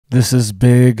This is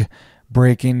big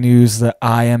breaking news. The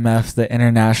IMF, the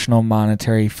International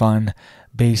Monetary Fund,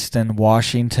 based in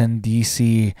Washington,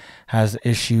 D.C., has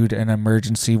issued an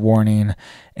emergency warning.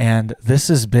 And this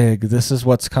is big. This is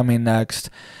what's coming next.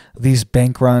 These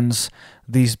bank runs,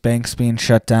 these banks being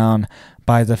shut down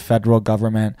by the federal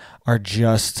government are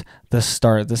just the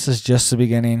start. This is just the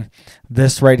beginning.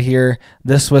 This right here,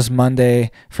 this was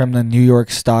Monday from the New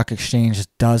York Stock Exchange.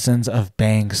 Dozens of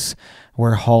banks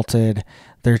were halted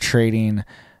their trading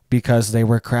because they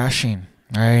were crashing,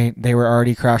 right? They were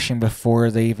already crashing before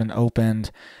they even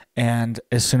opened. And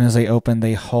as soon as they opened,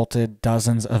 they halted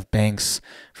dozens of banks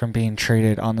from being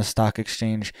traded on the stock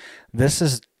exchange. This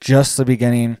is just the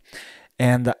beginning.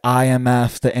 And the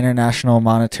IMF, the International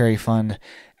Monetary Fund,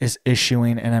 is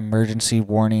issuing an emergency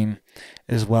warning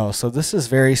as well. So this is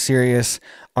very serious.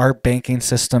 Our banking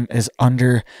system is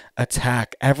under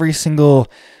attack. Every single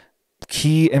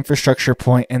key infrastructure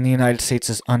point in the United States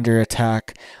is under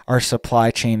attack. Our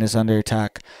supply chain is under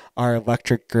attack. Our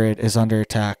electric grid is under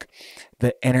attack.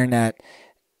 The internet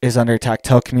is under attack.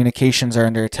 Telecommunications are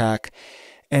under attack.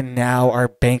 And now our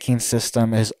banking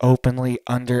system is openly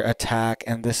under attack,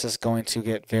 and this is going to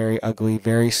get very ugly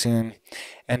very soon.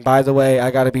 And by the way,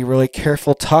 I got to be really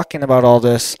careful talking about all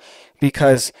this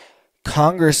because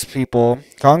congressmen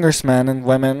and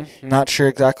women, not sure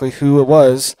exactly who it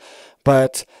was,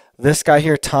 but this guy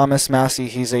here, Thomas Massey,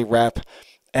 he's a rep,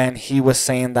 and he was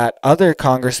saying that other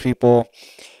congresspeople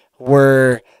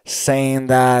were saying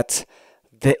that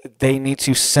they need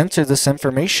to censor this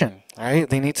information, right?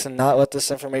 They need to not let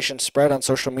this information spread on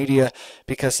social media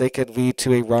because they could lead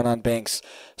to a run on banks.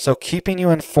 So keeping you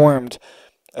informed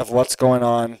of what's going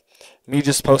on, me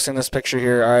just posting this picture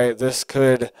here, all right, this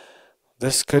could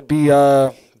be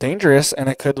dangerous, and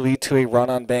it could lead to a run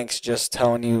on banks. Just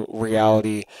telling you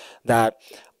reality, that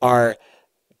our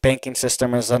banking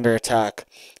system is under attack,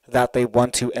 that they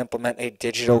want to implement a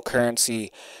digital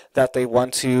currency, that they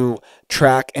want to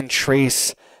track and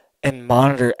trace and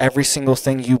monitor every single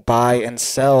thing you buy and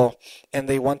sell, and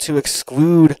they want to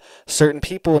exclude certain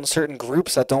people and certain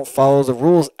groups that don't follow the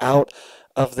rules out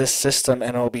of this system,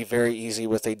 and it'll be very easy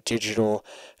with a digital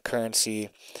currency.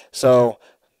 So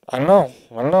I don't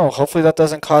know. Hopefully that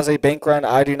doesn't cause a bank run.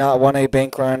 I do not want a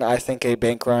bank run. I think a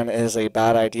bank run is a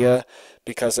bad idea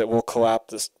because it will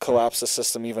collapse the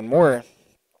system even more.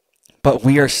 But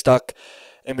we are stuck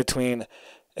in between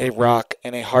a rock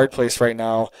and a hard place right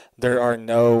now. There are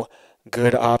no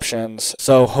good options.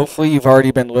 So hopefully you've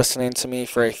already been listening to me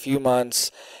for a few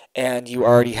months and you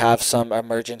already have some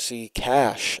emergency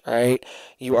cash, right?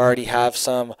 You already have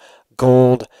some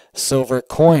gold, silver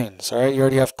coins, all right? You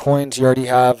already have coins. You already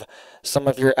have some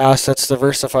of your assets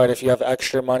diversified. If you have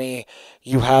extra money,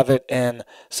 you have it in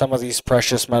some of these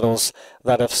precious metals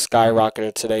that have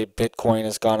skyrocketed today. Bitcoin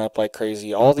has gone up like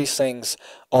crazy. All these things,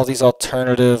 all these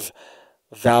alternative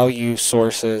value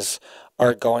sources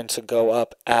are going to go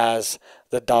up as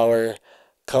the dollar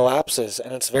collapses.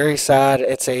 And it's very sad.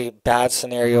 It's a bad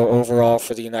scenario overall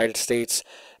for the United States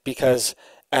because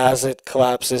as it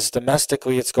collapses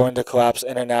domestically, it's going to collapse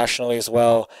internationally as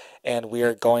well, and we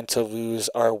are going to lose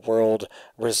our world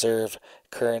reserve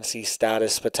currency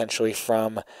status potentially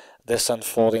from this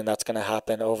unfolding that's going to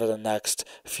happen over the next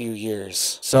few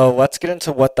years. So let's get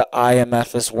into what the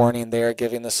IMF is warning. They are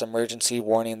giving this emergency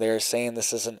warning. They are saying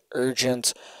this is an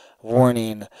urgent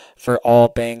warning for all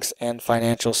banks and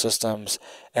financial systems,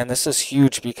 and this is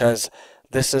huge because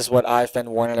this is what I've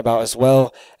been warning about as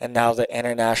well, and now the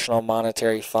International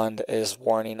Monetary Fund is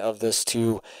warning of this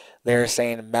too. They're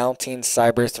saying mounting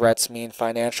cyber threats mean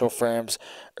financial firms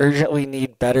urgently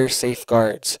need better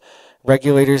safeguards.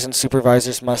 Regulators and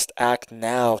supervisors must act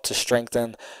now to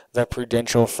strengthen the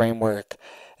prudential framework.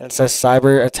 And it says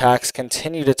cyber attacks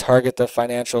continue to target the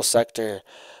financial sector.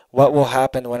 What will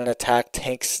happen when an attack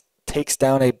takes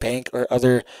down a bank or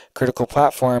other critical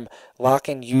platform,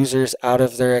 locking users out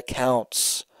of their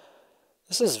accounts?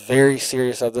 This is very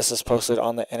serious that this is posted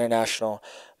on the International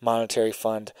Monetary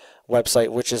Fund website,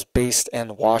 which is based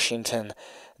in Washington,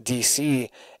 D.C.,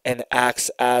 and acts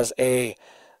as a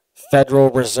Federal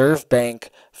Reserve Bank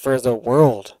for the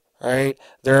world, right?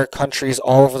 There are countries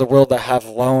all over the world that have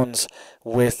loans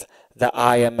with the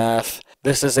IMF.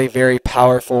 This is a very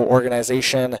powerful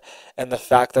organization, and the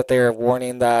fact that they are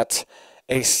warning that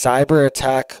a cyber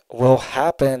attack will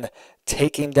happen,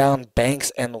 taking down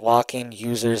banks and locking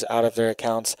users out of their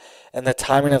accounts. And the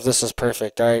timing of this is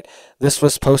perfect, all right? This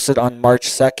was posted on March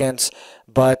 2nd,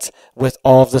 but with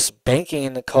all of this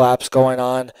banking collapse going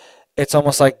on, it's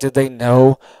almost like, did they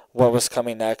know what was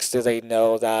coming next? Did they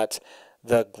know that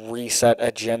the reset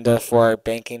agenda for our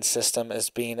banking system is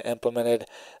being implemented.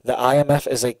 The IMF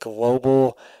is a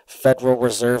global Federal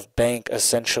Reserve bank,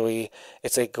 essentially.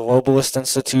 It's a globalist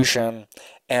institution,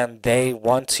 and they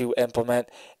want to implement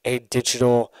a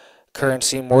digital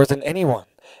currency more than anyone.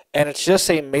 And it's just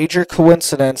a major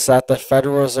coincidence that the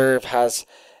Federal Reserve has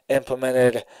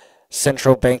implemented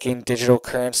central banking digital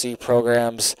currency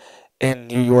programs in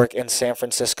New York and San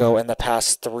Francisco in the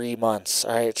past 3 months.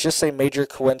 All right, it's just a major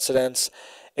coincidence.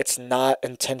 It's not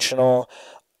intentional.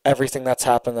 Everything that's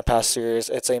happened in the past 2 years,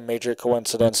 it's a major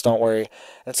coincidence. Don't worry.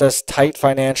 It says tight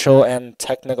financial and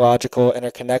technological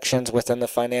interconnections within the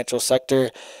financial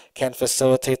sector can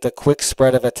facilitate the quick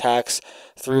spread of attacks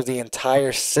through the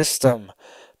entire system,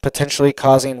 potentially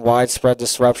causing widespread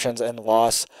disruptions and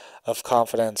loss of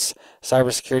confidence.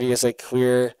 Cybersecurity is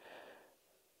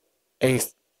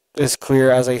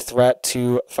clear as a threat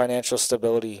to financial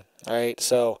stability. All right,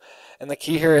 so, and the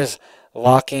key here is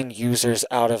locking users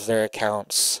out of their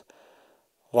accounts.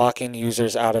 Locking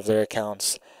users out of their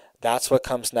accounts. That's what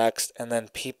comes next, and then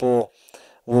people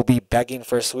will be begging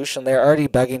for a solution. They're already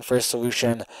begging for a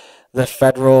solution. The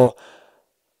federal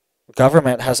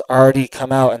government has already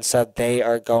come out and said they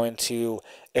are going to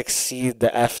exceed the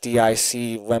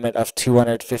FDIC limit of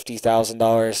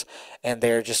 $250,000, and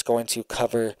they're just going to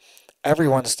cover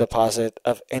everyone's deposit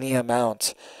of any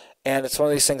amount. And it's one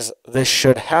of these things, this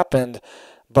should happen,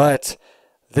 but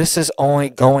this is only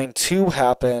going to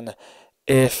happen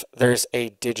if there's a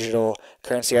digital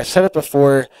currency. I've said it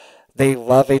before, they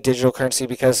love a digital currency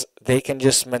because they can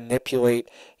just manipulate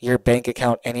your bank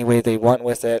account any way they want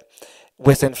with it.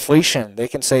 With inflation, they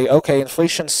can say, okay,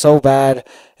 inflation's so bad,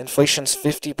 inflation's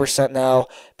 50% now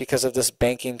because of this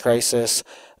banking crisis,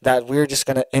 that we're just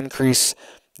going to increase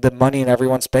the money in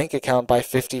everyone's bank account by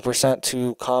 50%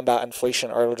 to combat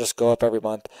inflation, or it'll just go up every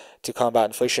month to combat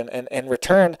inflation, and in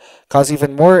return cause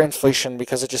even more inflation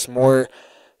because it's just more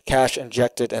cash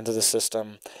injected into the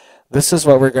system. This is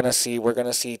what we're going to see. We're going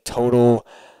to see total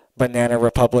banana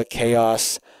republic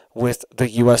chaos with the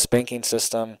US banking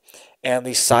system, and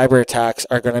these cyber attacks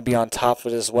are going to be on top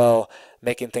of it as well,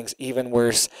 making things even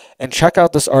worse. And check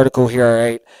out this article here, all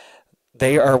right?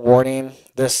 They are warning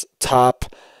this top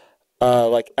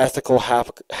like ethical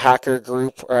hacker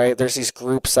group, right? There's these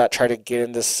groups that try to get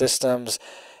into systems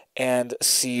and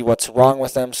see what's wrong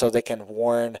with them so they can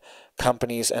warn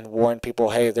companies and warn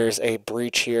people, hey, there's a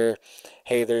breach here,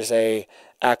 hey, there's a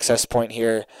access point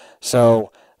here,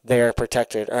 so they are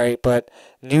protected, all right? But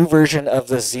new version of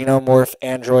the xenomorph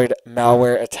Android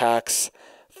malware attacks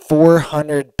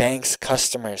 400 banks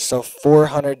customers. So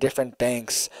 400 different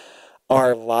banks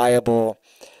are liable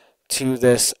to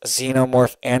this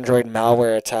xenomorph Android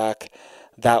malware attack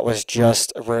that was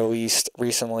just released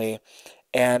recently.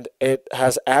 And it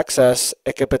has access,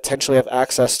 it could potentially have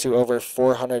access to over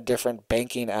 400 different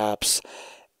banking apps,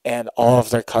 and all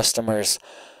of their customers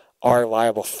are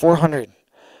liable. 400.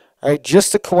 All right,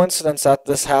 just a coincidence that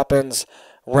this happens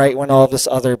right when all of this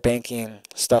other banking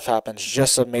stuff happens.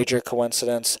 Just a major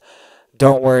coincidence.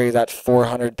 Don't worry that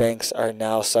 400 banks are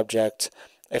now subject.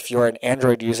 If you're an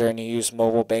Android user and you use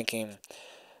mobile banking,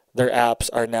 their apps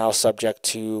are now subject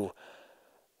to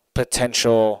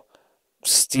potential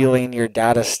stealing your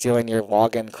data, stealing your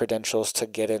login credentials to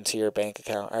get into your bank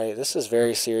account. All right, this is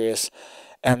very serious,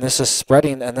 and this is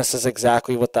spreading, and this is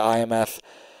exactly what the IMF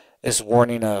is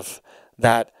warning of,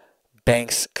 that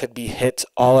banks could be hit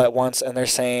all at once, and they're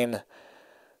saying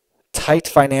tight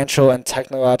financial and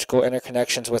technological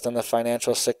interconnections within the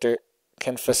financial sector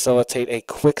can facilitate a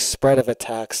quick spread of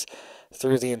attacks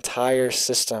through the entire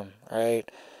system,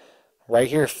 right? Right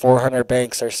here, 400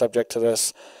 banks are subject to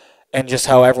this. And just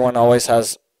how everyone always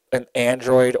has an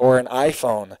Android or an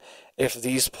iPhone, if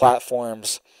these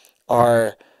platforms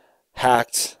are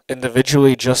hacked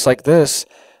individually just like this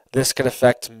could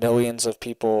affect millions of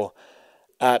people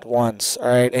at once. All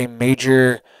right, a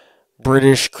major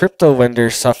British crypto lender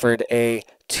suffered a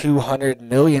 $200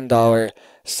 million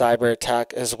cyber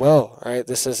attack as well. All right,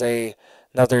 this is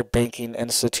another banking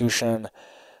institution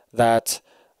that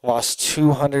lost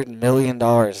 $200 million.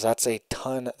 That's a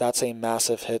ton. That's a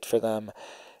massive hit for them.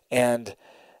 And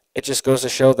it just goes to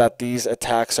show that these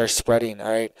attacks are spreading.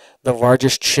 All right, the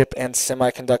largest chip and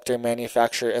semiconductor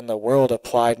manufacturer in the world,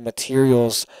 Applied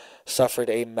Materials,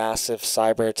 suffered a massive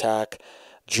cyber attack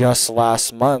just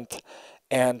last month,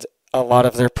 and a lot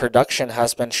of their production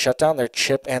has been shut down, their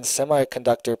chip and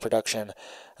semiconductor production.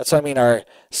 That's what I mean. Our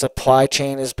supply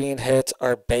chain is being hit,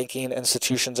 our banking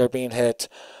institutions are being hit,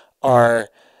 our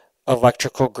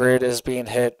electrical grid is being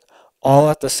hit, all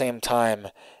at the same time,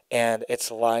 and it's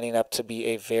lining up to be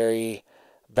a very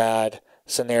bad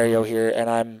scenario here. And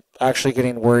I'm actually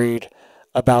getting worried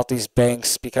about these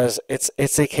banks because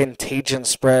it's a contagion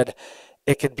spread.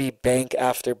 It could be bank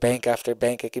after bank after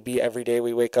bank. It could be every day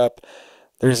we wake up,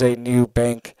 there's a new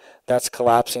bank that's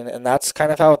collapsing, and that's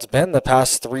kind of how it's been the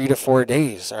past 3 to 4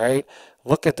 days. All right,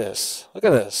 look at this. Look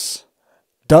at this.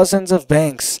 Dozens of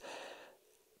banks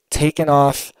taken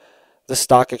off the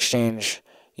stock exchange.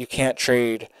 You can't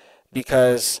trade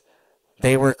because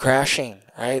they were crashing,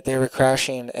 right? They were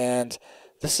crashing, and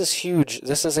this is huge.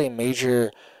 This is a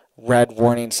major red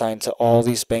warning sign to all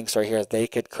these banks right here. They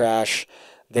could crash.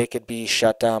 They could be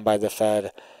shut down by the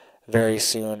Fed very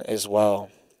soon as well.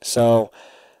 So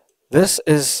this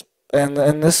is, and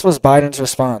this was Biden's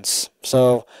response.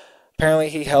 So apparently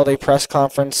he held a press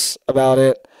conference about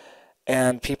it,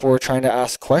 and people were trying to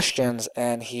ask questions,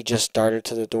 and he just darted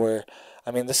to the door.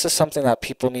 I mean, this is something that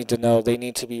people need to know. They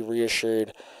need to be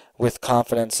reassured with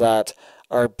confidence that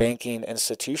our banking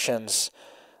institutions,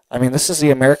 I mean, this is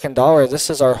the American dollar. This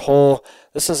is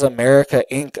this is America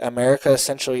Inc. America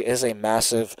essentially is a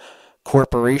massive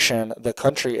corporation, the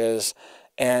country is,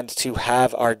 and to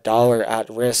have our dollar at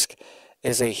risk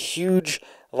is a huge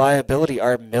liability.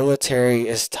 Our military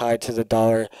is tied to the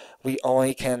dollar. We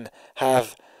only can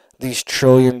have these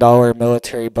trillion-dollar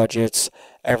military budgets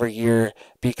every year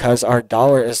because our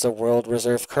dollar is the world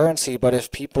reserve currency. But if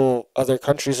other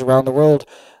countries around the world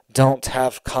don't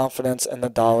have confidence in the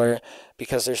dollar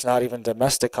because there's not even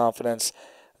domestic confidence,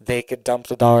 they could dump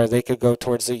the dollar. They could go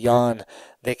towards the yuan.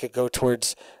 They could go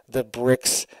towards the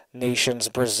BRICS nations,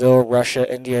 Brazil,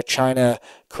 Russia, India, China,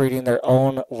 creating their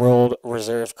own world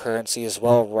reserve currency as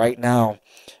well right now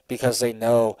because they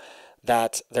know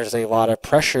that there's a lot of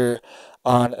pressure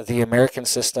on the American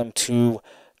system to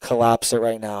collapse it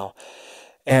right now.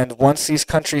 And once these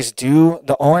countries do,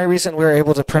 the only reason we're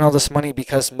able to print all this money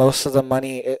because most of the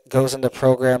money it goes into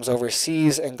programs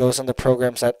overseas and goes into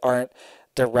programs that aren't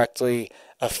directly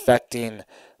affecting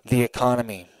the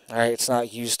economy. All right, it's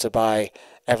not used to buy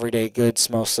everyday goods,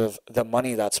 most of the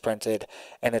money that's printed,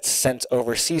 and it's sent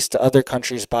overseas to other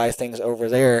countries, buy things over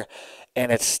there,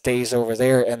 and it stays over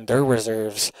there in their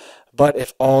reserves. But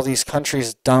if all these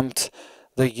countries dumped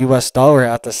the US dollar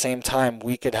at the same time,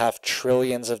 we could have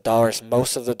trillions of dollars.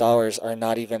 Most of the dollars are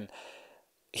not even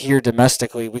here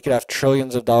domestically. We could have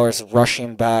trillions of dollars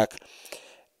rushing back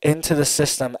into the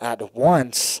system at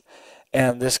once,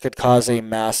 and this could cause a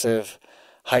massive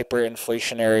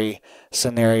hyperinflationary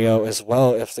scenario as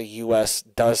well if the US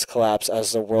does collapse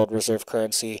as the world reserve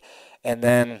currency, and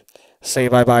then say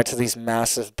bye-bye to these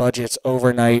massive budgets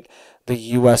overnight. The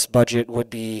US budget would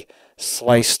be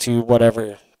sliced to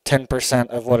whatever 10%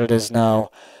 of what it is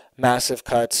now, massive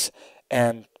cuts,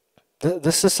 and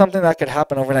this is something that could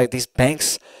happen overnight. These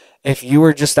banks, if you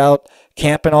were just out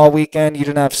camping all weekend, you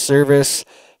didn't have service,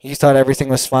 you thought everything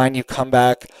was fine, you come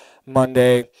back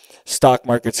Monday, stock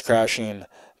market's crashing,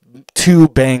 2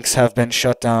 banks have been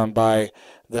shut down by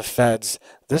the feds.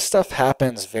 This stuff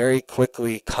happens very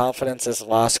quickly. Confidence is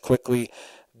lost quickly.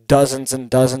 Dozens and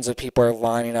dozens of people are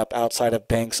lining up outside of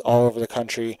banks all over the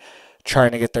country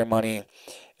trying to get their money.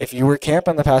 If you were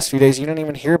camping the past few days, you didn't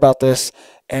even hear about this,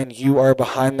 and you are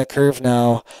behind the curve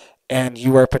now, and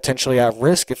you are potentially at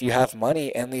risk if you have money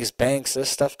in these banks. This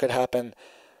stuff could happen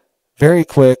very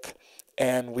quick,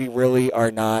 and we really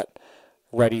are not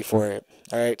ready for it.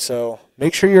 All right, so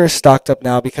make sure you're stocked up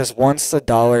now because once the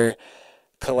dollar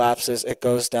collapses, it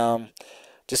goes down.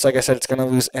 Just like I said, it's going to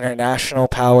lose international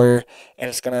power, and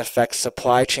it's going to affect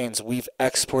supply chains. We've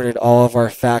exported all of our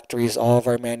factories, all of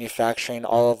our manufacturing,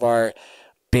 all of our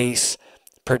base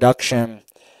production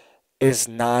is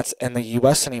not in the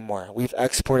U.S. anymore. We've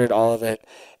exported all of it,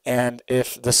 and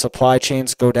if the supply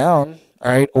chains go down,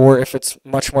 all right, or if it's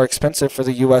much more expensive for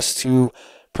the U.S. to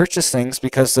purchase things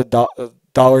because the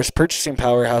dollar's purchasing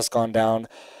power has gone down,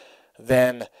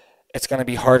 then it's going to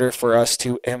be harder for us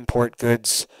to import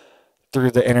goods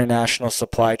through the international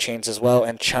supply chains as well.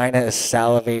 And China is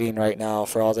salivating right now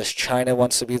for all this. China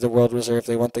wants to be the world reserve.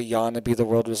 They want the yuan to be the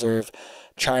world reserve.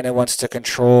 China wants to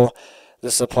control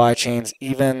the supply chains.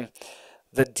 Even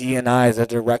the DNI, the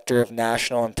Director of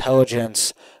National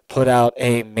Intelligence, put out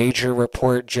a major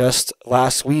report just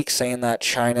last week saying that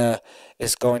China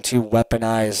is going to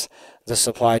weaponize the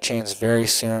supply chains very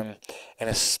soon, and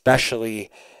especially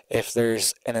if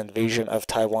there's an invasion of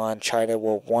Taiwan, China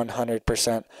will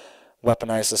 100%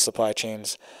 weaponize the supply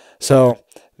chains. So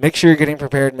make sure you're getting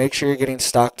prepared. Make sure you're getting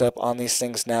stocked up on these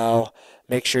things now.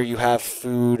 Make sure you have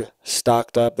food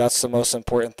stocked up. That's the most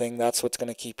important thing. That's what's going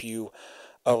to keep you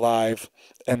alive.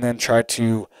 And then try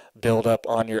to build up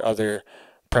on your other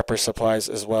prepper supplies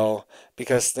as well.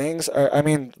 Because things are, I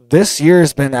mean, this year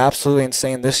has been absolutely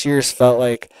insane. This year's felt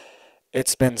like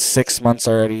it's been 6 months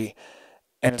already.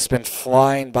 and it's been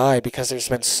flying by because there's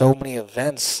been so many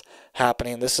events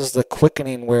happening. This is the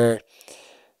quickening where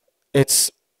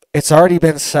it's already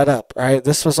been set up, right?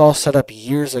 This was all set up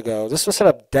years ago. This was set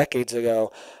up decades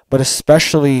ago, but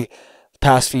especially the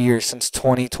past few years since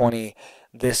 2020,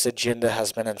 this agenda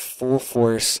has been in full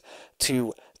force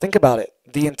to think about it.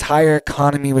 The entire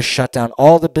economy was shut down.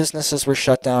 All the businesses were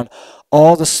shut down.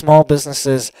 All the small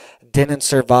businesses didn't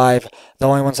survive. The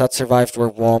only ones that survived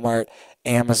were Walmart,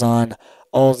 Amazon,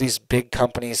 all these big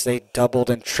companies. They doubled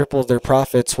and tripled their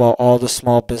profits while all the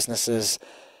small businesses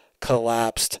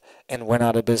collapsed and went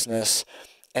out of business.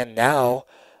 And now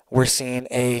we're seeing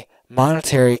a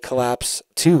monetary collapse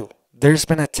too. There's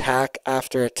been attack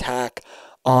after attack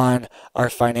on our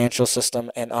financial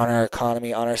system and on our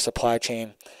economy, on our supply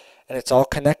chain. And it's all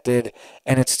connected,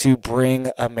 and it's to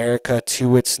bring America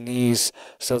to its knees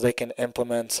so they can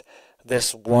implement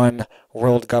this one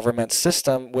world government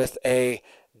system with a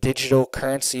digital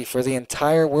currency for the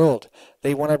entire world.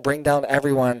 They want to bring down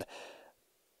everyone.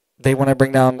 They want to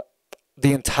bring down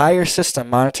the entire system,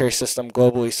 monetary system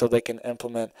globally, so they can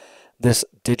implement this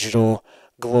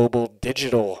global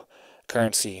digital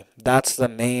currency. That's the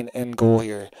main end goal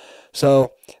here.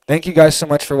 So thank you guys so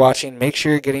much for watching. Make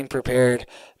sure you're getting prepared.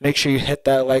 Make sure you hit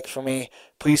that like for me.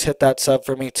 Please hit that sub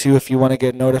for me too if you want to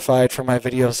get notified for my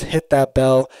videos. Hit that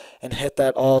bell and hit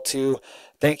that all too.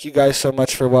 Thank you guys so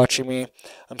much for watching me.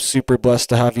 I'm super blessed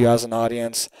to have you as an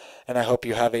audience, and I hope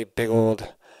you have a big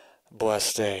old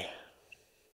blessed day.